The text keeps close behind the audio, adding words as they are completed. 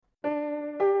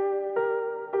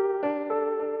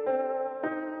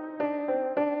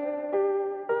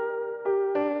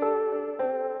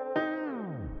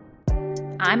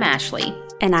I'm Ashley.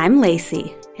 And I'm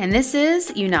Lacey. And this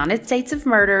is United States of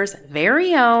Murder's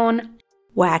very own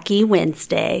Wacky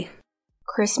Wednesday.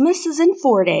 Christmas is in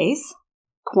 4 days.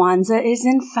 Kwanzaa is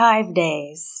in 5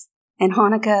 days. And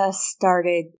Hanukkah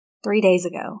started 3 days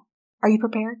ago. Are you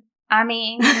prepared? I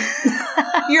mean...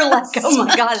 You're like, oh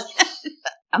my God.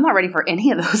 I'm not ready for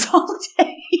any of those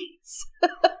holidays.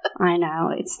 I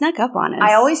know. It snuck up on us.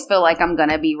 I always feel like I'm going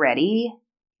to be ready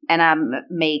and I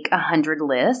make 100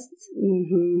 lists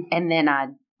and then I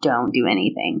don't do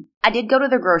anything. I did go to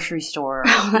the grocery store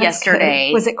yesterday.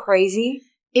 Good. Was it crazy?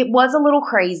 It was a little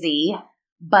crazy,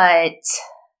 but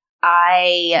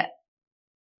I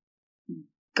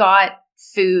got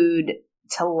food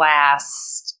to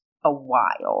last a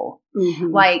while.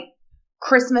 Like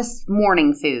Christmas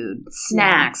morning food,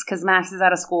 snacks, because Max is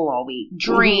out of school all week,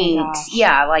 drinks,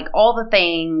 like all the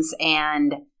things,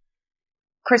 and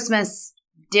Christmas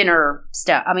dinner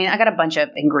stuff. I mean, I got a bunch of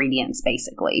ingredients,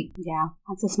 basically. Yeah,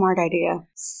 that's a smart idea.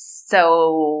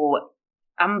 So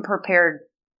I'm prepared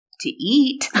to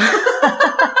eat.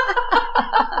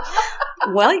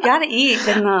 Well, you gotta eat.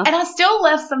 And I still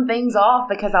left some things off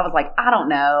because I was like, I don't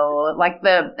know, like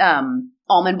the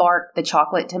almond bark, the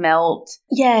chocolate to melt.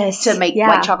 Yes. To make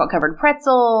like chocolate covered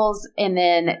pretzels. And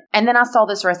then I saw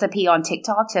this recipe on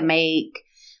TikTok to make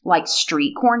like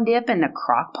street corn dip in a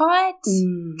crock pot.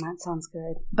 That sounds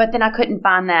good. But then I couldn't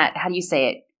find that, how do you say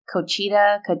it?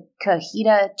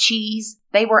 Cajita cheese.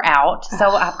 They were out.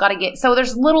 So I've got to get, so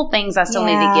there's little things I still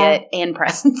need to get and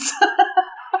presents.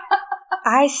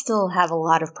 I still have a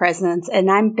lot of presents,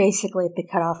 and I'm basically at the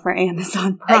cutoff for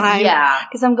Amazon Prime.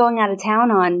 Because I'm going out of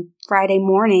town on Friday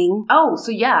morning. Oh,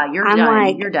 so you're done.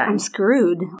 You're done. I'm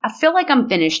screwed. I feel like I'm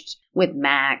finished with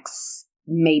Max.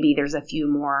 Maybe there's a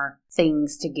few more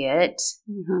things to get.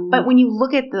 But when you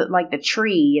look at the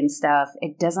tree and stuff,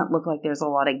 it doesn't look like there's a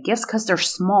lot of gifts because they're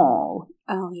small.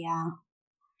 Oh, yeah.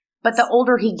 But the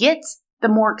older he gets, the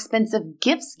more expensive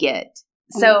gifts get.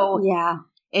 So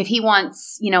if he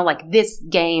wants, like this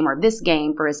game or this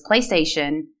game for his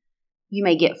PlayStation, you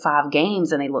may get 5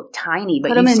 games and they look tiny. But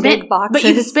put them in big boxes.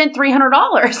 But you spent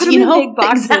 $300. Put them in big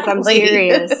boxes. Exactly. I'm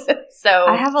serious. So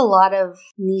I have a lot of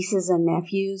nieces and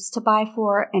nephews to buy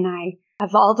for, and I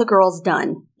have all the girls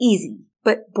done. Easy.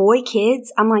 But boy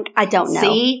kids, I'm like, I don't know.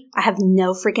 See? I have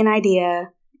no freaking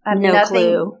idea. I have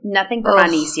clue. Nothing for my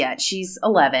niece yet. She's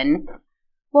 11.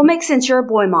 Well, it makes sense. You're a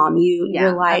boy mom.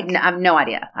 You're like... I have no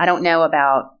idea. I don't know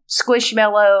about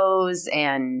Squishmallows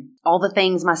and all the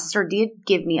things. My sister did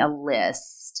give me a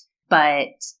list, but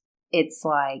it's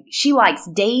like she likes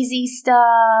Daisy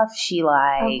stuff. She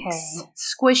likes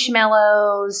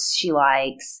Squishmallows. She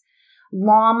likes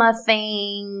llama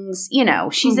things.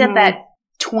 She's at that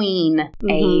tween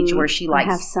age where she likes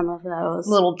I have some of those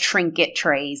little trinket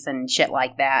trays and shit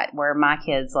like that, where my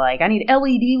kids like, I need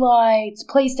LED lights,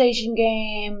 PlayStation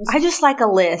games. I just like a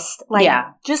list.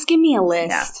 Just give me a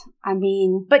list. I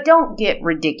mean, but don't get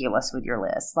ridiculous with your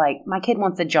list. Like, my kid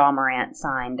wants a Ja Morant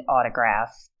signed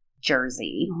autograph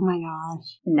jersey. Oh my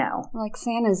gosh. No. Like,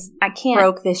 Santa's I can't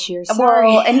broke this year. Sorry.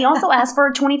 Well, and he also asked for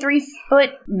a 23-foot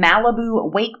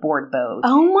Malibu wakeboard boat.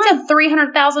 Oh my. It's a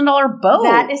 $300,000 boat.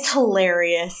 That is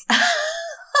hilarious.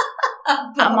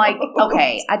 I'm like,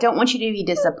 okay, I don't want you to be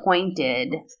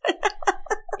disappointed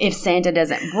if Santa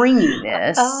doesn't bring you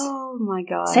this. Oh my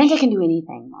gosh. Santa can do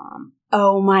anything, Mom.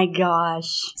 Oh my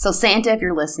gosh. So Santa, if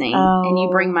you're listening and you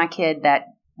bring my kid that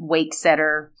wake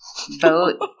setter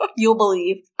boat, you'll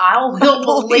believe. You'll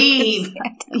believe.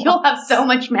 You'll have so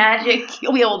much magic.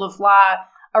 You'll be able to fly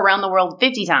around the world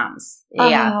 50 times.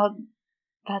 Yeah.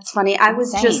 That's funny. I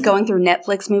was just going through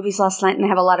Netflix movies last night, and they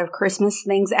have a lot of Christmas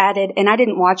things added. And I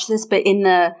didn't watch this, but in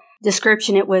the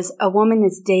description, it was a woman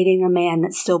that's dating a man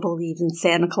that still believes in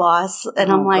Santa Claus. And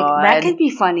I'm like, that could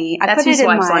be funny. That's who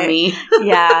swipes on me.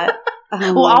 Yeah.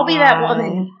 Well, I'll be that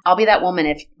woman. I'll be that woman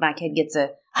if my kid gets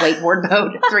a wakeboard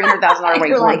boat, $300,000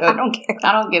 wakeboard boat. I don't care.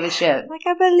 I don't give a shit. Like,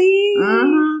 I believe.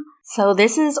 So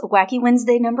this is Wacky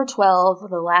Wednesday number 12,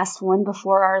 the last one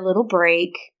before our little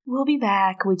break. We'll be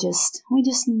back. We just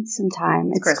need some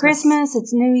time. It's Christmas.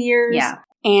 It's New Year's. Yeah.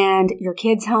 And your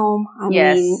kid's home. I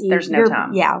mean, there's no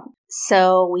time. Yeah.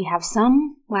 So we have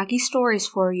some wacky stories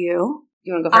for you.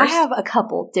 You want to go first? I have a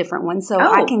couple different ones, so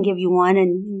I can give you one.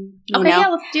 And yeah,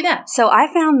 let's do that. So I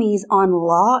found these on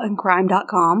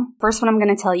lawandcrime.com. First one I'm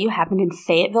going to tell you happened in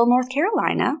Fayetteville, North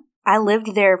Carolina. I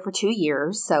lived there for 2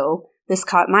 years, so this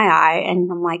caught my eye,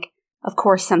 and I'm like, of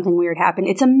course something weird happened.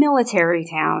 It's a military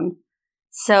town.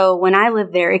 So when I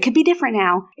lived there, it could be different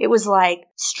now. It was like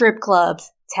strip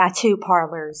clubs, tattoo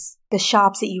parlors, the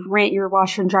shops that you rent your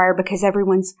washer and dryer because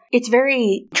it's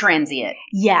very transient.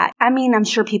 Yeah. I mean, I'm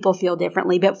sure people feel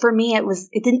differently, but for me,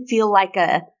 it didn't feel like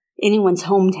anyone's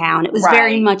hometown. It was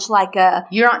very much like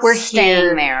you're not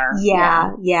staying there.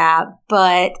 Yeah.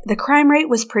 But the crime rate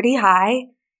was pretty high.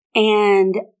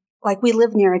 And like we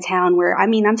live near a town where, I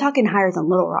mean, I'm talking higher than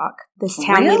Little Rock. This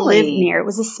town we lived near, it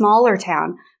was a smaller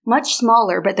town, much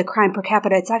smaller, but the crime per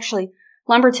capita, it's actually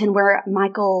Lumberton where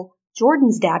Michael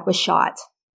Jordan's dad was shot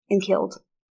and killed.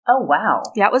 Oh, wow.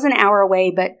 Yeah, it was an hour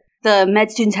away, but the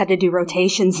med students had to do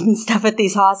rotations and stuff at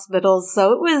these hospitals.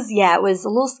 So it was a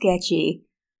little sketchy.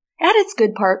 It had its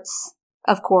good parts,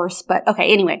 of course. But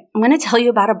okay, anyway, I'm going to tell you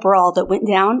about a brawl that went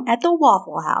down at the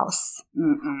Waffle House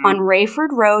on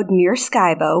Rayford Road near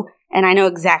Skybo. And I know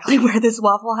exactly where this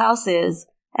Waffle House is,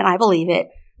 and I believe it.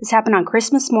 This happened on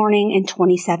Christmas morning in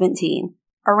 2017,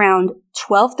 around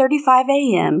 12:35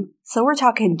 a.m., so we're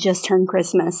talking just turned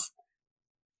Christmas.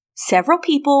 Several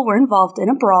people were involved in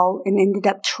a brawl and ended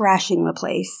up trashing the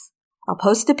place. I'll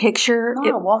post a picture.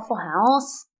 Not a Waffle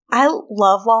House. I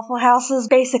love Waffle Houses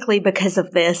basically because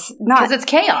of this. Because it's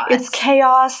chaos. It's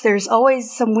chaos. There's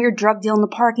always some weird drug deal in the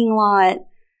parking lot.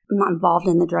 I'm not involved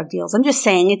in the drug deals. I'm just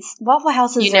saying it's Waffle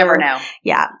Houses. You never know.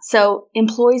 Yeah. So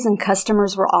employees and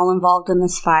customers were all involved in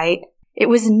this fight. It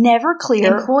was never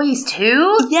clear. Employees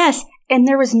too? Yes. And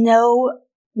there was no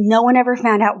one ever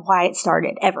found out why it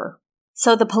started, ever.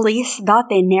 So the police thought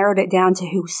they narrowed it down to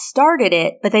who started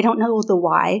it, but they don't know the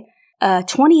why. A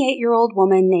 28-year-old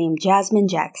woman named Jasmine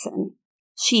Jackson.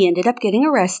 She ended up getting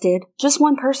arrested. Just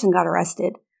one person got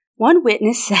arrested. One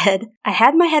witness said, I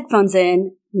had my headphones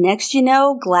in. Next you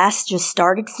know, glass just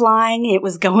started flying. It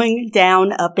was going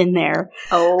down up in there.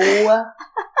 Oh.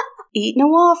 Eating a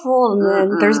waffle, and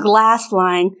then there's glass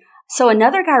flying. So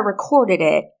another guy recorded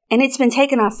it, and it's been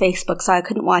taken off Facebook, so I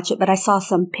couldn't watch it, but I saw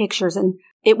some pictures, and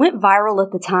it went viral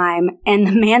at the time, and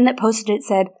the man that posted it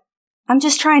said, I'm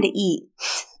just trying to eat.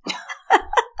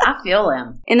 I feel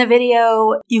him. In the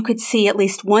video, you could see at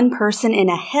least one person in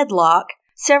a headlock,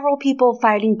 several people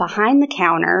fighting behind the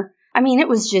counter. I mean, it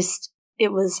was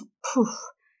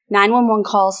 911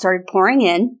 calls started pouring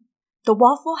in. The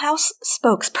Waffle House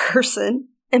spokesperson,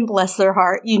 and bless their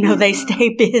heart, you know they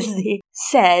stay busy,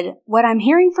 said, what I'm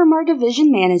hearing from our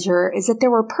division manager is that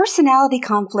there were personality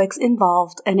conflicts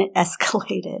involved and it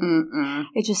escalated.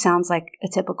 It just sounds like a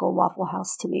typical Waffle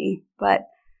House to me, but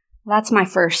that's my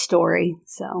first story,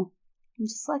 so I'm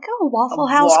just like, oh, Waffle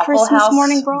House Christmas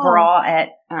morning brawl.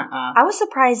 I was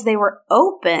surprised they were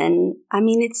open. I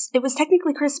mean, it was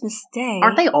technically Christmas Day.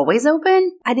 Aren't they always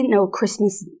open? I didn't know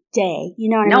Christmas Day. You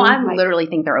know what I mean? No, I literally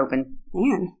think they're open.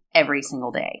 Man. Every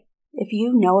single day. If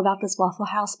you know about this Waffle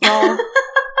House brawl,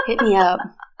 hit me up.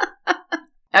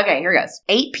 Okay, here goes.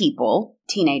 8 people,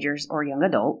 teenagers or young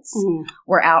adults,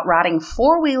 were out riding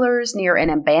 4-wheelers near an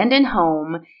abandoned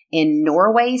home in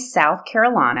Norway, South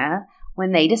Carolina,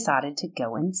 when they decided to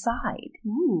go inside.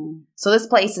 So this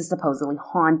place is supposedly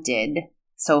haunted.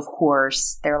 So, of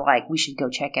course, they're like, we should go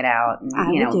check it out. And,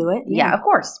 I would do it. Yeah, of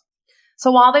course.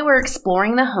 So while they were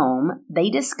exploring the home, they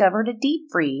discovered a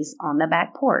deep freeze on the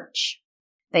back porch.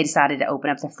 They decided to open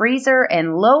up the freezer,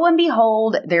 and lo and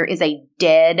behold, there is a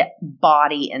dead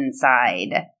body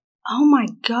inside. Oh my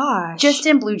gosh. Just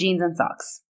in blue jeans and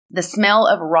socks. The smell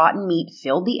of rotten meat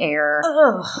filled the air.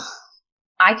 Ugh.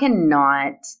 I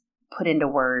cannot put into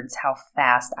words how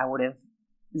fast I would have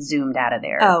zoomed out of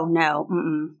there. Oh, no.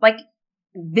 Mm-mm. Like,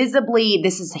 visibly,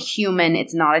 this is a human.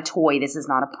 It's not a toy. This is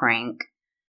not a prank.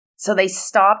 So they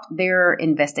stopped their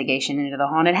investigation into the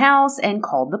haunted house and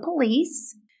called the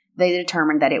police. They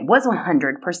determined that it was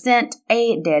 100%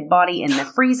 a dead body in the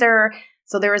freezer.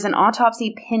 So there is an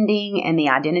autopsy pending, and the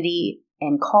identity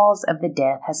and cause of the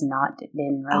death has not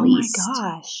been released. Oh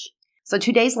my gosh. So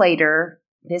 2 days later,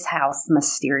 this house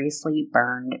mysteriously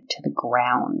burned to the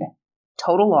ground.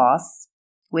 Total loss,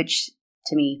 which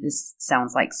to me, this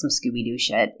sounds like some Scooby-Doo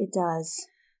shit. It does.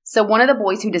 So one of the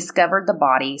boys who discovered the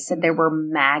body said there were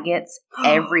maggots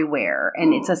everywhere,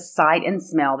 and it's a sight and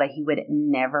smell that he would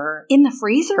never in the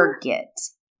freezer forget.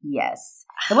 Yes.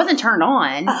 It wasn't turned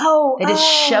on. They just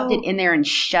shoved it in there and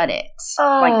shut it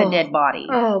like the dead body.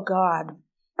 Oh, God.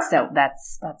 So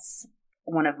that's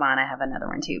one of mine. I have another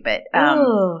one too. But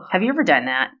have you ever done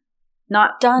that?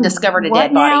 Not discovered a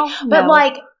dead body. No. But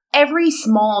like every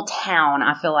small town,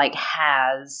 I feel like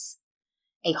has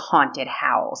a haunted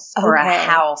house or a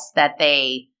house that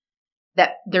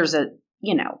there's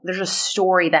a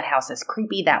story. That house is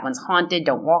creepy. That one's haunted.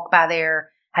 Don't walk by there.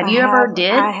 Have you ever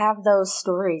did? I have those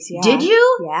stories, yeah. Did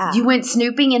you? Yeah. You went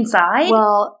snooping inside?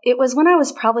 Well, it was when I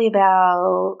was probably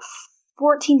about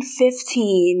 14,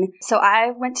 15. So I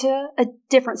went to a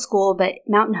different school, but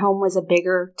Mountain Home was a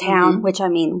bigger town, which I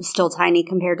mean was still tiny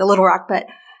compared to Little Rock. But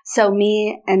so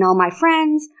me and all my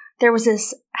friends, there was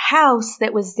this house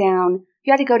that was down.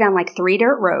 You had to go down like 3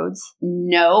 dirt roads.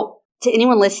 Nope. To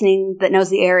anyone listening that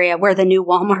knows the area where the new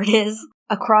Walmart is,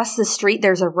 across the street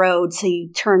there's a road. So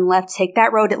you turn left, take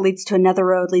that road. It leads to another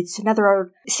road, leads to another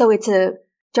road. So it's a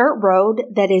dirt road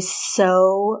that is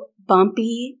so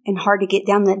bumpy and hard to get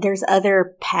down that there's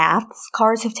other paths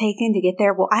cars have taken to get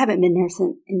there. Well, I haven't been there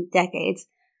in decades.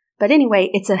 But anyway,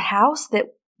 it's a house that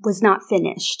was not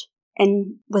finished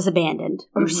and was abandoned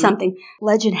or something.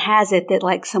 Legend has it that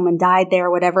like someone died there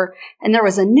or whatever, and there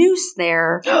was a noose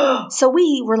there. So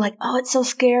we were like, oh, it's so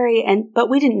scary. But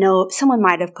we didn't know someone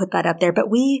might have put that up there. But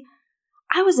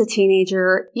I was a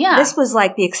teenager. Yeah. This was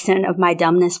like the extent of my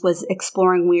dumbness, was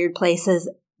exploring weird places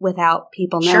without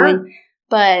people knowing. Sure.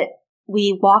 But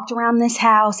we walked around this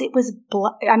house. It was,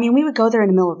 we would go there in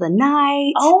the middle of the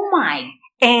night. Oh my.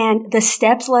 And the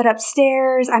steps led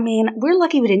upstairs. I mean, we're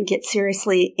lucky we didn't get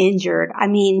seriously injured. I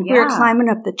mean, we were climbing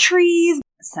up the trees.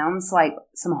 Sounds like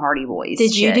some Hardy Boys.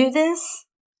 Did you do this?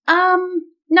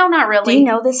 No, not really. Do you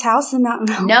know this house in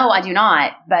Mountain Home? No, I do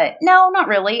not. But no, not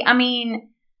really. I mean,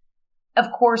 of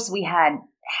course we had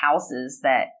houses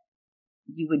that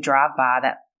you would drive by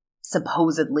that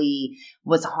supposedly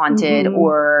was haunted,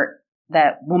 or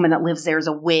that woman that lives there is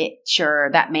a witch, or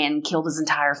that man killed his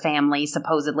entire family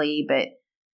supposedly. But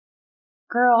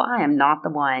girl, I am not the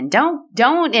one.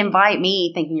 Don't invite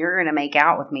me thinking you're going to make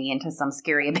out with me into some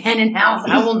scary abandoned house.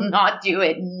 I will not do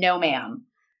it. No, ma'am.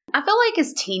 I feel like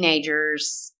as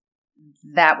teenagers,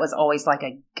 that was always like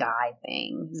a guy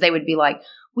thing. They would be like,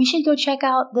 we should go check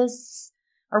out this,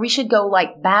 or we should go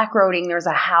like back roading. There's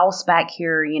a house back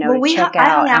here, to check out. I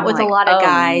hung out with a lot of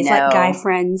guys, like guy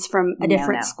friends from a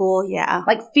different school. Yeah.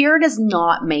 Like fear does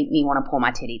not make me want to pull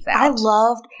my titties out. I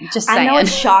loved, just saying. I know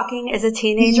it's shocking as a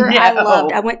teenager. No.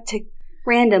 I went to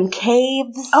random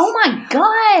caves. Oh my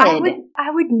God. I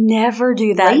would never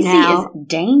do that Lacey now. Is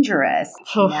dangerous.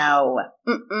 No.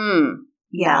 Mm-mm.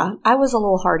 Yeah. No. I was a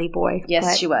little hardy boy.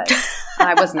 Yes, she was.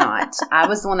 I was not. I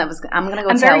was the one that was, I'm going to go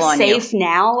tell on you. I'm very safe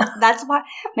now.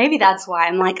 Maybe that's why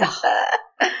I'm like,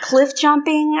 cliff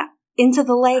jumping into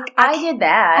the lake. I did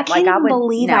that. I can't even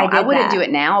believe I did that. I wouldn't do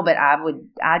it now, but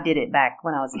I did it back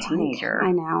when I was a teenager.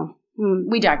 I know.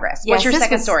 We digress. Yes, what's your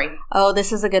second story? Oh,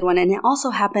 this is a good one. And it also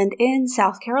happened in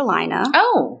South Carolina.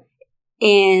 Oh.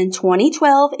 In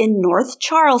 2012 in North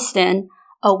Charleston,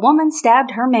 a woman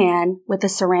stabbed her man with a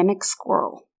ceramic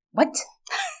squirrel. What?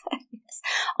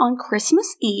 On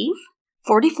Christmas Eve,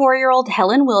 44-year-old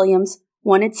Helen Williams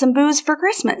wanted some booze for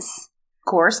Christmas. Of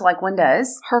course, like one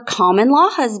does. Her common-law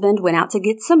husband went out to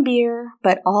get some beer,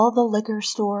 but all the liquor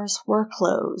stores were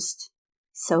closed,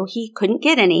 so he couldn't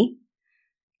get any.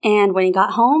 And when he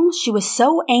got home, she was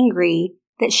so angry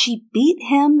that she beat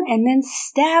him and then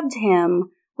stabbed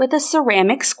him with a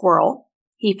ceramic squirrel.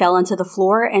 He fell into the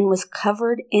floor and was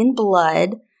covered in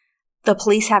blood. The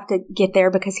police have to get there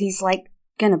because he's like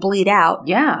going to bleed out.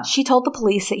 Yeah. She told the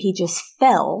police that he just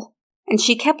fell, and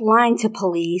she kept lying to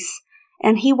police,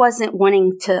 and he wasn't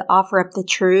wanting to offer up the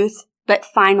truth, but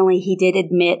finally he did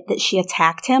admit that she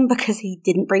attacked him because he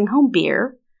didn't bring home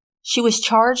beer. She was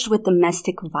charged with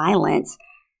domestic violence.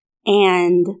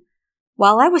 And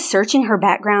while I was searching her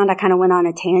background, I kind of went on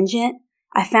a tangent.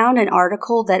 I found an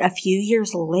article that a few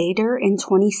years later, in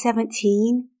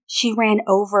 2017, she ran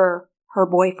over her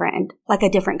boyfriend, like a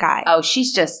different guy. Oh,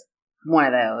 she's just one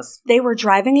of those. They were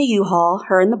driving a U-Haul,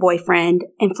 her and the boyfriend,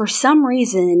 and for some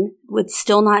reason, with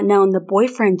still not known, the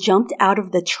boyfriend jumped out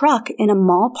of the truck in a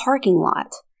mall parking lot.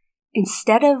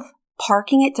 Instead of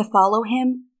parking it to follow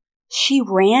him, she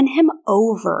ran him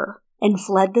over and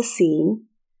fled the scene.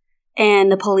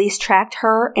 And the police tracked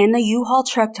her and the U-Haul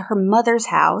truck to her mother's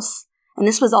house. And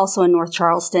this was also in North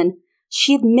Charleston.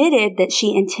 She admitted that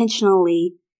she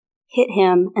intentionally hit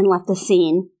him and left the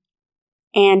scene.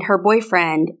 And her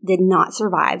boyfriend did not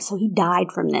survive, so he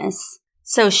died from this.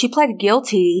 So she pled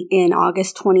guilty in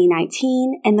August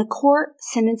 2019, and the court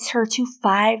sentenced her to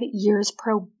 5 years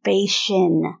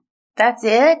probation. That's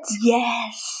it?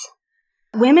 Yes.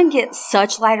 Women get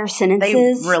such lighter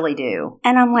sentences. They really do.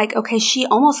 And I'm like, okay, she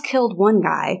almost killed one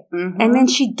guy, and then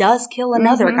she does kill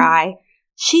another guy.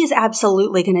 She is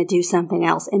absolutely going to do something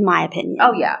else, in my opinion.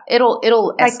 Oh yeah, it'll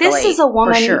escalate. Like this is a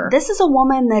woman. For sure. This is a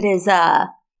woman that is I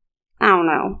don't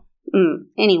know.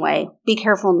 Anyway, be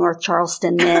careful, North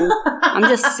Charleston men. I'm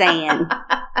just saying.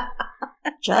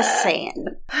 Just saying.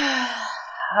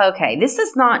 Okay, this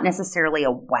is not necessarily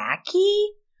a wacky,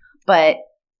 but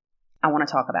I want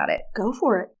to talk about it. Go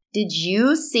for it. Did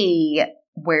you see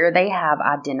where they have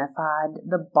identified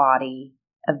the body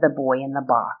of the boy in the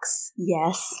box.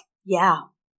 Yes. Yeah.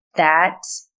 That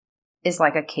is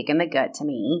like a kick in the gut to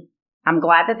me. I'm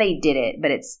glad that they did it,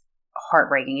 but it's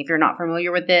heartbreaking. If you're not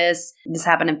familiar with this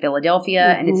happened in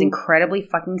Philadelphia, and it's incredibly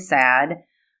fucking sad.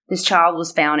 This child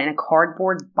was found in a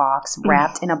cardboard box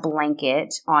wrapped in a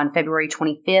blanket on February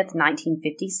 25th,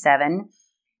 1957,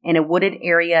 in a wooded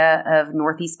area of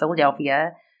northeast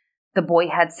Philadelphia. The boy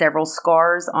had several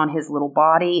scars on his little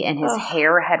body, and his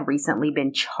hair had recently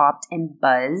been chopped and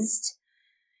buzzed.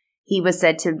 He was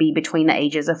said to be between the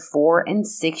ages of 4 and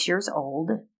 6 years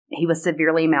old. He was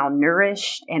severely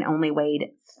malnourished and only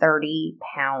weighed 30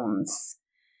 pounds.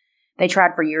 They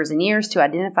tried for years and years to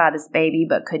identify this baby,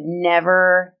 but could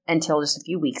never until just a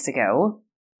few weeks ago.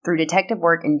 Through detective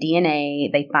work and DNA,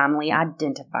 they finally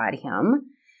identified him.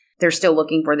 They're still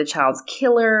looking for the child's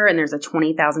killer, and there's a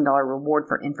 $20,000 reward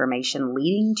for information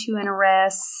leading to an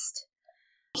arrest.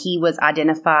 He was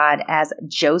identified as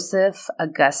Joseph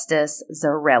Augustus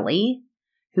Zarelli,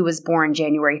 who was born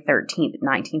January 13th,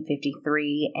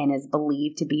 1953, and is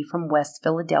believed to be from West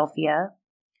Philadelphia.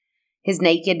 His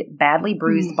naked, badly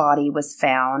bruised body was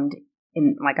found,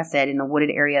 in, like I said, in the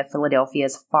wooded area of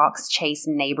Philadelphia's Fox Chase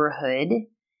neighborhood.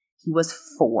 He was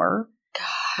 4,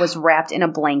 was wrapped in a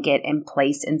blanket and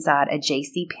placed inside a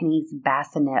JCPenney's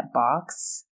bassinet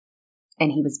box,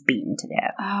 and he was beaten to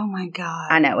death. Oh, my God.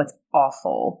 I know, it's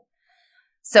awful.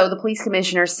 So the police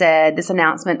commissioner said this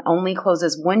announcement only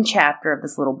closes one chapter of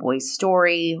this little boy's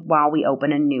story while we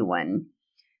open a new one.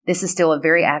 This is still a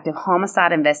very active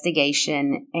homicide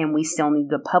investigation, and we still need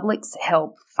the public's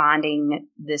help finding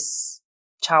this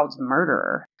child's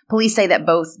murderer. Police say that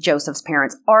both Joseph's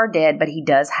parents are dead, but he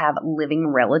does have living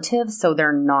relatives, so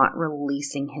they're not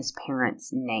releasing his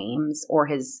parents' names or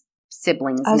his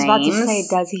siblings' names. I was about to say,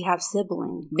 does he have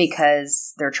siblings?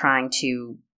 Because they're trying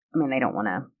to, they don't want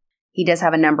to. He does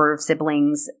have a number of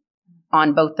siblings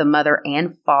on both the mother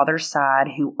and father side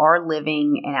who are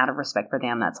living, and out of respect for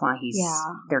them, that's why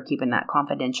they're keeping that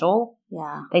confidential.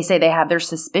 Yeah. They say they have their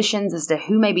suspicions as to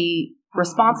who may be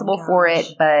responsible for it,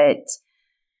 but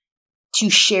to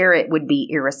share it would be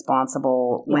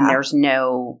irresponsible when there's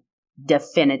no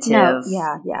definitive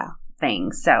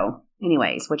thing. So,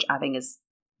 anyways, which I think is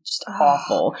just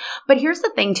awful. But here's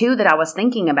the thing, too, that I was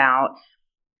thinking about.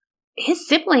 His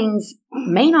siblings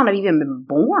may not have even been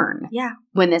born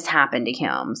when this happened to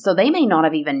him. So they may not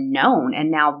have even known.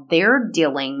 And now they're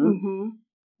dealing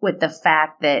with the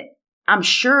fact that I'm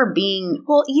sure being...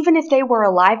 Well, even if they were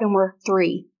alive and were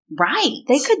 3. Right.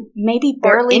 They could maybe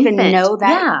barely even know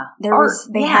that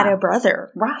they had a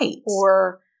brother. Right.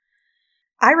 Or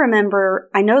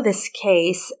I know this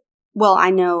case. Well, I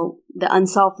know the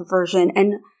unsolved version.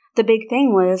 And the big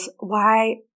thing was,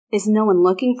 why... is no one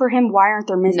looking for him? Why aren't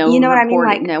there missing? You know what I mean?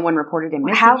 Like, no one reported him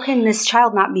missing. How can this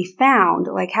child not be found?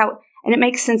 Like how? And it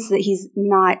makes sense that he's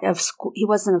not of school. He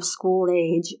wasn't of school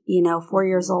age. 4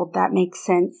 years old. That makes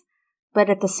sense. But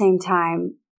at the same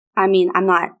time, I'm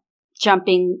not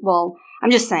jumping. Well,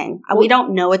 I'm just saying we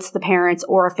don't know it's the parents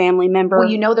or a family member.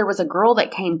 Well, there was a girl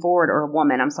that came forward, or a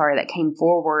woman. I'm sorry, that came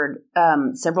forward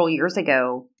several years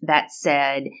ago that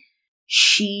said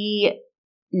she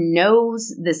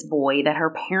knows this boy, that her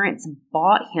parents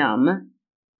bought him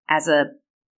as a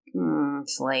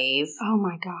slave. Oh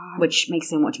my God. Which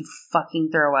makes me want to fucking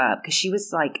throw up, because she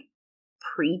was like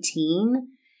preteen,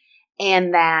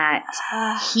 and that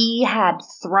he had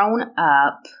thrown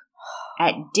up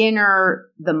at dinner.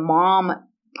 The mom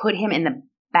put him in the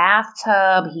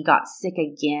bathtub. He got sick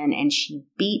again, and she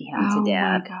beat him to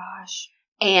death. Oh my gosh.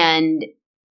 And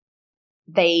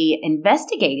they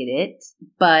investigated it,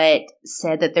 but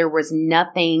said that there was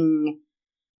nothing,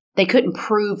 they couldn't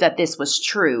prove that this was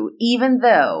true, even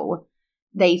though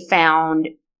they found,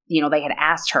 they had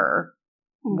asked her,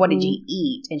 what did you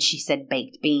eat? And she said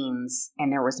baked beans,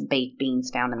 and there was baked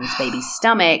beans found in this baby's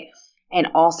stomach, and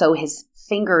also his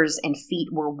fingers and feet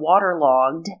were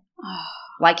waterlogged.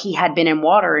 Like he had been in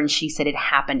water, and she said it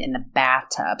happened in the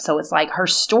bathtub. So it's like her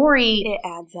story... It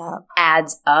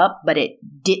adds up. But it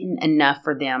didn't enough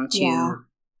for them to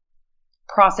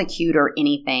prosecute or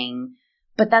anything.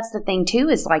 But that's the thing, too,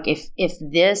 is like if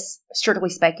this... Strictly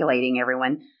speculating,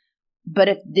 everyone. But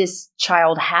if this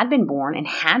child had been born and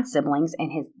had siblings,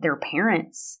 and their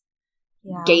parents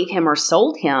gave him or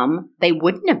sold him, they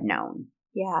wouldn't have known.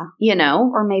 Yeah.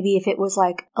 Or maybe if it was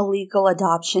like a legal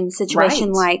adoption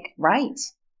situation, Right.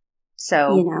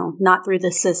 So, not through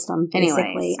the system,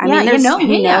 basically. Anyways. I mean,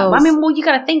 who knows? You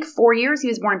got to think 4 years he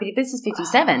was born. This is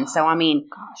 57. So, I mean.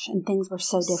 Gosh, and things were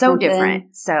so different. So different.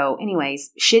 Then. So,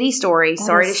 anyways, shitty story.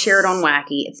 Sorry to share it on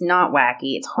Wacky. It's not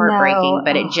wacky. It's heartbreaking,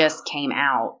 but it just came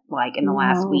out in the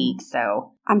last week.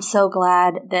 So. I'm so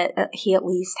glad that he at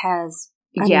least has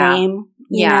a name,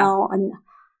 you know, and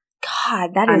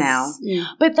God, that is. I know.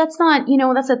 But that's not,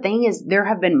 that's the thing is there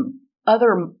have been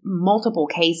other multiple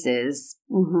cases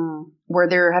where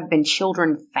there have been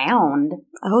children found.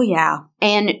 Oh, yeah.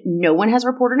 And no one has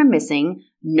reported them missing.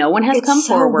 No one has come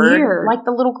forward. Weird. Like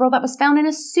the little girl that was found in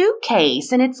a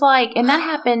suitcase. And it's and that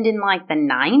happened in the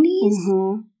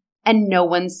 90s. And no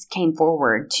one's came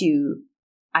forward to,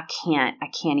 I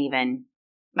can't even,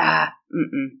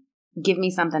 give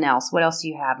me something else. What else do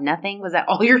you have? Nothing? Was that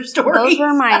all your stories? Those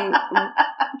were my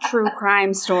true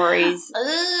crime stories.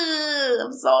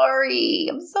 I'm sorry.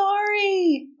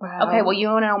 Wow. Okay, well, you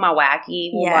want to know my wacky?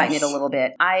 We'll lighten it a little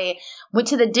bit. I went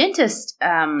to the dentist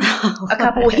a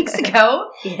couple weeks ago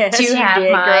to have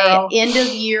my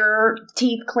end-of-year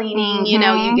teeth cleaning. You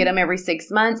get them every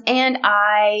 6 months. And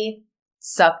I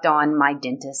sucked on my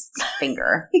dentist's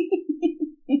finger.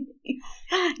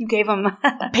 You gave him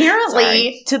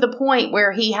apparently to the point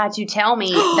where he had to tell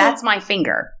me that's my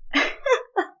finger.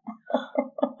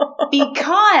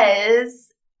 Because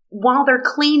while they're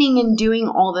cleaning and doing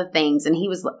all the things, and he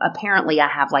was apparently I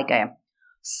have a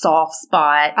soft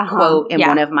spot quote in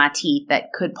one of my teeth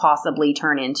that could possibly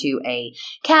turn into a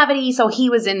cavity. So he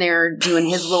was in there doing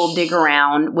his little dig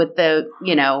around with the,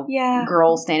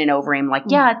 girl standing over him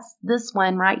it's this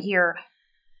one right here.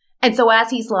 And so as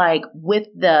he's with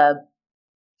the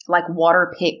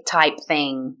water pick type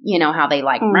thing, how they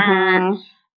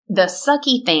the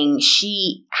sucky thing,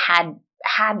 she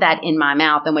had that in my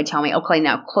mouth and would tell me, okay,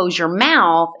 now close your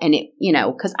mouth. And it,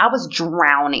 because I was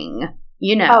drowning,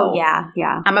 Oh, yeah,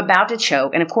 yeah. I'm about to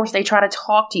choke. And of course they try to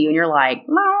talk to you and you're like,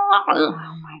 oh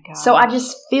my God. So I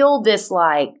just feel this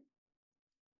in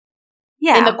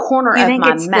the corner of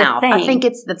my mouth. I think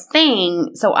it's the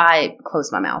thing. So I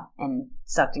closed my mouth and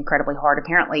sucked incredibly hard,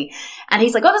 apparently. And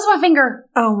he's like, oh, that's my finger.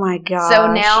 Oh, my God.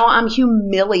 So now I'm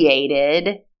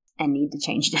humiliated and need to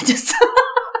change dentists.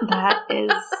 That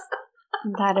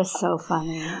is so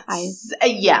funny.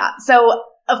 So,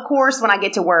 of course, when I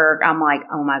get to work, I'm like,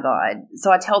 oh, my God.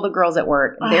 So I tell the girls at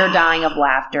work, they're dying of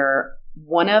laughter.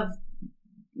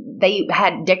 They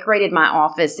had decorated my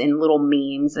office in little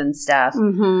memes and stuff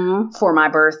for my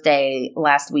birthday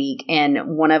last week.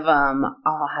 And one of them,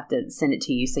 I'll have to send it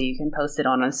to you so you can post it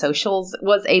on socials,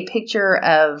 was a picture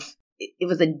of, it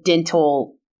was a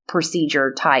dental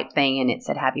procedure type thing. And it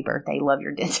said, happy birthday, love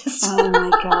your dentist. Oh my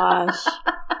gosh.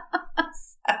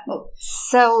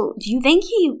 So do you think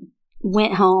he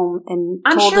went home and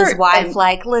told his wife,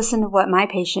 listen to what my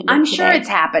patient did today? Sure it's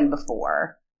happened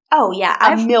before. Oh, yeah.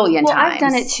 A million times. I've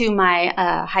done it to my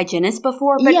hygienist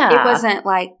before, but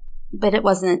it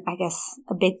wasn't I guess,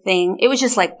 a big thing. It was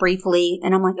just briefly,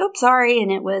 and I'm like, oops, sorry.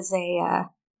 And it was that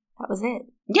was it.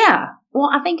 Yeah. Well,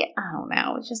 I don't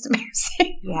know. It's just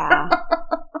embarrassing. Yeah.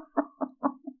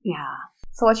 Yeah.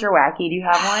 So what's your wacky? Do you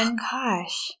have one?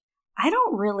 Gosh. I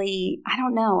don't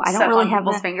know. I don't Suck really on have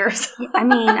people's fingers. I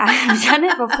mean, I've done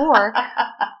it before.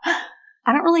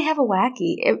 I don't really have a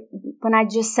wacky. When I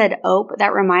just said "ope,"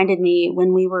 that reminded me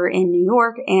when we were in New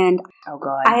York, and oh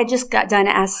God, I had just got done.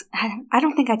 I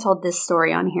don't think I told this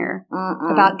story on here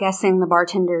about guessing the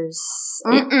bartenders.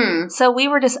 So we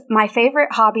were my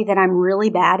favorite hobby that I'm really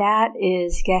bad at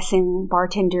is guessing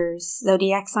bartenders'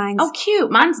 zodiac signs. Oh, cute!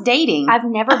 Mine's dating. I've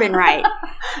never been right.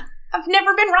 I've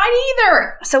never been right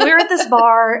either. So we were at this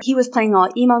bar. He was playing all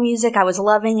emo music. I was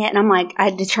loving it, and I'm like,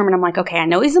 okay, I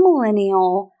know he's a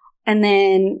millennial. And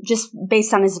then just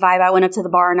based on his vibe, I went up to the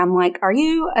bar and I'm like, are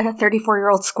you a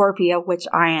 34-year-old Scorpio? Which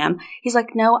I am. He's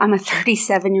like, no, I'm a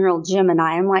 37-year-old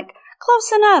Gemini. I'm like,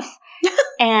 close enough.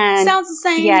 And sounds the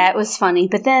same. Yeah, it was funny.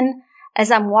 But then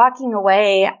as I'm walking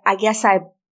away, I guess I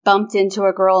bumped into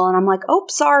a girl and I'm like, oh,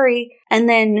 sorry. And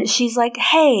then she's like,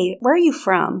 hey, where are you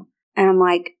from? And I'm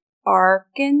like,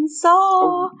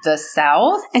 Arkansas. The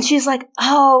South? And she's like,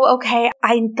 oh, okay.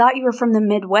 I thought you were from the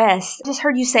Midwest. I just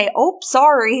heard you say, oh,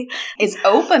 sorry. Is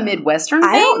ope a Midwestern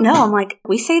thing? I don't know. I'm like,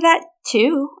 we say that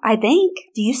too, I think.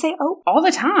 Do you say ope? All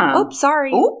the time. Oops,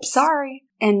 sorry. Oops. Sorry.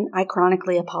 And I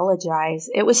chronically apologize.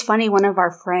 It was funny. One of our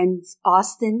friends,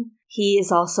 Austin, he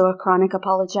is also a chronic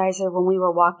apologizer. When we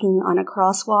were walking on a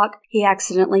crosswalk, he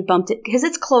accidentally bumped it because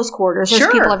it's close quarters.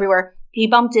 There's people everywhere. He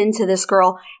bumped into this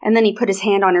girl and then he put his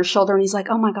hand on her shoulder and he's like,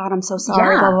 oh my God, I'm so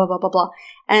sorry, blah, blah, blah, blah, blah.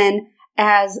 And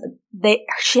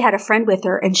she had a friend with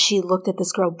her, and she looked at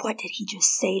this girl. What did he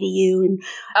just say to you?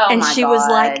 And she God. was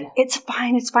like, "It's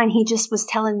fine, it's fine. He just was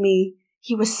telling me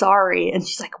he was sorry." And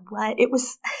she's like, "What?" It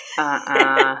was.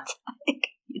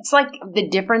 It's like the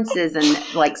differences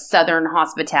in like Southern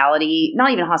hospitality,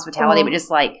 not even hospitality, but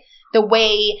just like the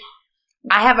way.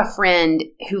 I have a friend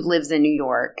who lives in New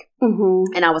York,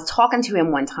 and I was talking to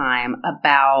him one time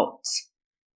about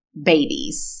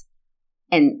babies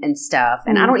and stuff.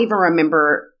 And I don't even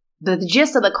remember the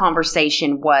gist of the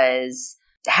conversation was,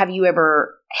 have you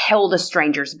ever held a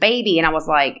stranger's baby? And I was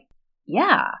like,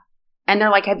 yeah. And they're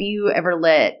like, have you ever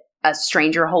let a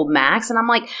stranger hold Max? And I'm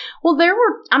like, well,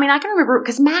 I can remember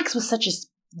because Max was just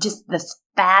the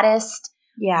fattest,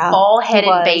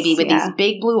 bald-headed baby with these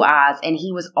big blue eyes, and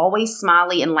he was always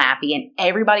smiley and laughy, and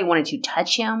everybody wanted to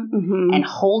touch him and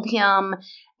hold him.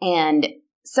 And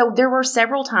so there were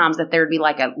several times that there'd be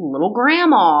like a little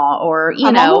grandma or,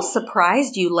 I'm almost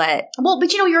surprised you let. Well,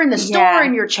 but you're in the store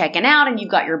and you're checking out and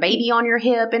you've got your baby on your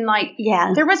hip. And like,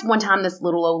 there was one time this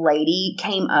little old lady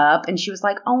came up and she was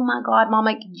like, oh my God,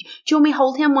 Mama, do you want me to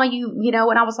hold him while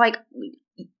and I was like,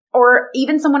 or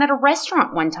even someone at a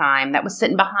restaurant one time that was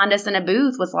sitting behind us in a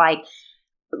booth was like,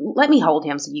 let me hold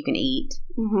him so you can eat.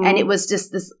 And it was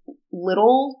just this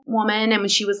little woman.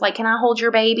 And she was like, can I hold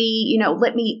your baby?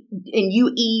 Let me, and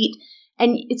you eat.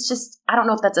 And it's just, I don't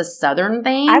know if that's a Southern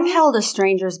thing. I've held a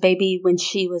stranger's baby when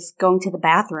she was going to the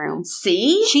bathroom.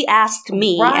 See? She asked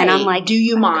me, and I'm like, do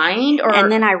you mind? And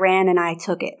then I ran and I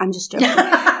took it. I'm just joking.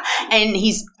 And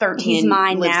he's 13. He's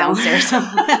mine lives now. Downstairs.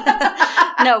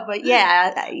 No, but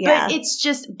yeah. But it's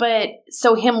just,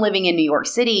 so him living in New York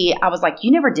City, I was like,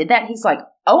 you never did that? And he's like,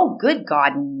 oh, good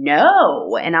God,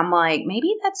 no. And I'm like,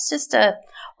 maybe that's just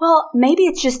maybe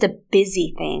it's just a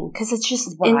busy thing because it's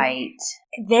just right.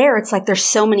 It's like there's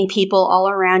so many people all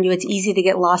around you. It's easy to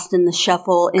get lost in the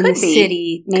shuffle in the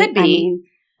city. Could be. I mean,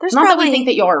 there's not probably, that we think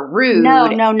that y'all are rude. No.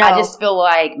 I just feel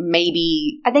like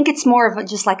maybe. I think it's more of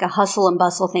just like a hustle and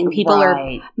bustle thing. People are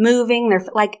moving. They're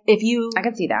like, if you I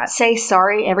can see that. Say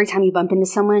sorry every time you bump into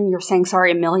someone, you're saying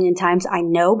sorry a million times. I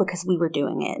know because we were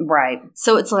doing it. Right.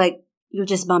 So it's like you're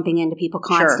just bumping into people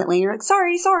constantly. And you're like,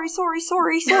 sorry.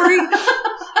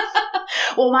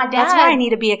 Well, my dad. That's why I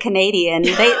need to be a Canadian.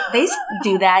 They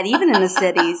do that even in the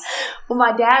cities. Well,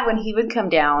 my dad, when he would come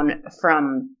down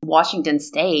from Washington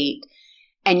State,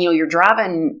 and you're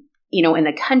driving, in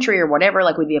the country or whatever,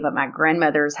 like we'd be up at my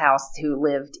grandmother's house who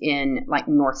lived in like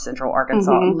north central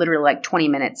Arkansas, literally like 20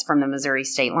 minutes from the Missouri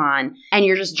state line. And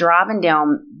you're just driving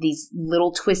down these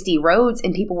little twisty roads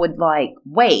and people would like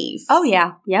wave. Oh,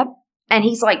 yeah. Yep. And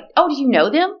he's like, oh, do you know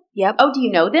them? Yep. Oh, do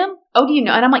you know them? Oh, do you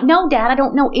know? And I'm like, no, Dad, I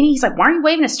don't know any. He's like, why are you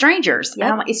waving to strangers? Yep.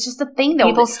 And I'm like, it's just a thing though.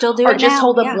 People still do or it just now.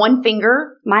 hold up one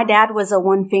finger. My dad was a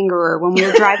one-fingerer. When we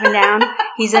were driving down,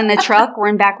 he's in the truck, we're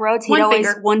in back roads, he'd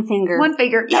always one finger. One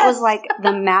finger, That was like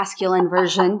the masculine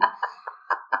version.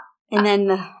 And then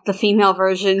the female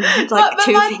version, like but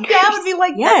two my fingers. Dad would be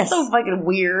like, that's so fucking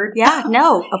weird. Yeah,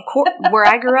 no, of course. Where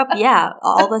I grew up,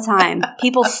 all the time.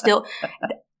 People still...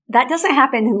 That doesn't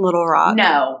happen in Little Rock.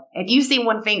 No. If you see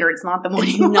one finger, it's not the one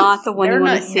you want to see. Not the one you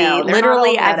want to see. No,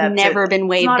 literally, I've never been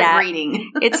waved at. It's not a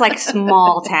greeting. It's like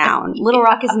small town. Little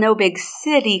Rock is no big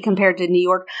city compared to New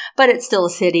York, but it's still a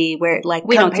city where like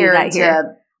we don't do that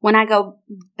here. When I go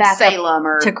back Salem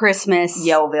or to Christmas,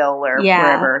 Yellville or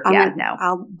wherever,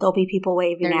 there'll be people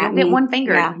waving at me. You'll get one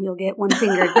finger. Yeah, you'll get one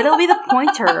finger, but it'll be the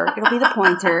pointer.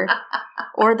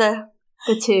 Or the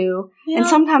two. Yeah, and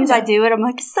sometimes I do it. I'm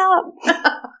like, sup?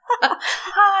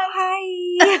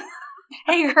 Hi.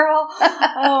 Hey, girl.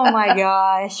 Oh, my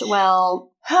gosh.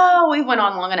 Well. We went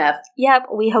on long enough. Yep.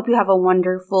 We hope you have a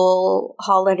wonderful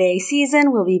holiday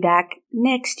season. We'll be back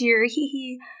next year.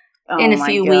 In a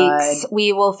few weeks.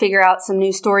 We will figure out some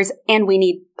new stories, and we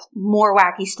need more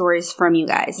wacky stories from you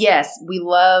guys. Yes. We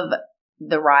love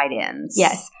the write-ins.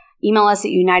 Yes. Email us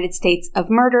at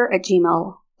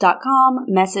unitedstatesofmurder@gmail.com.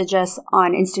 Message us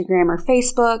on Instagram or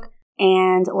Facebook.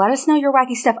 And let us know your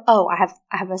wacky stuff. Oh, I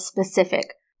have a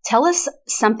specific. Tell us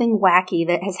something wacky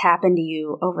that has happened to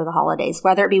you over the holidays,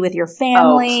 whether it be with your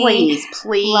family. Oh, please.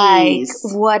 Like,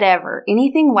 whatever.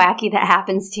 Anything wacky that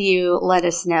happens to you, let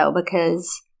us know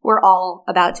because we're all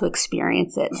about to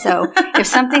experience it. So if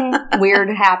something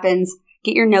weird happens,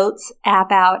 get your notes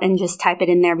app out and just type it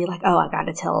in there. Be like, oh, I got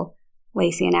to tell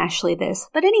Lacey and Ashley this.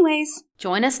 But anyways.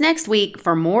 Join us next week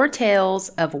for more tales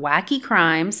of wacky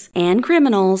crimes and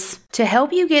criminals to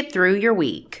help you get through your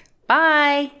week.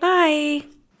 Bye. Bye.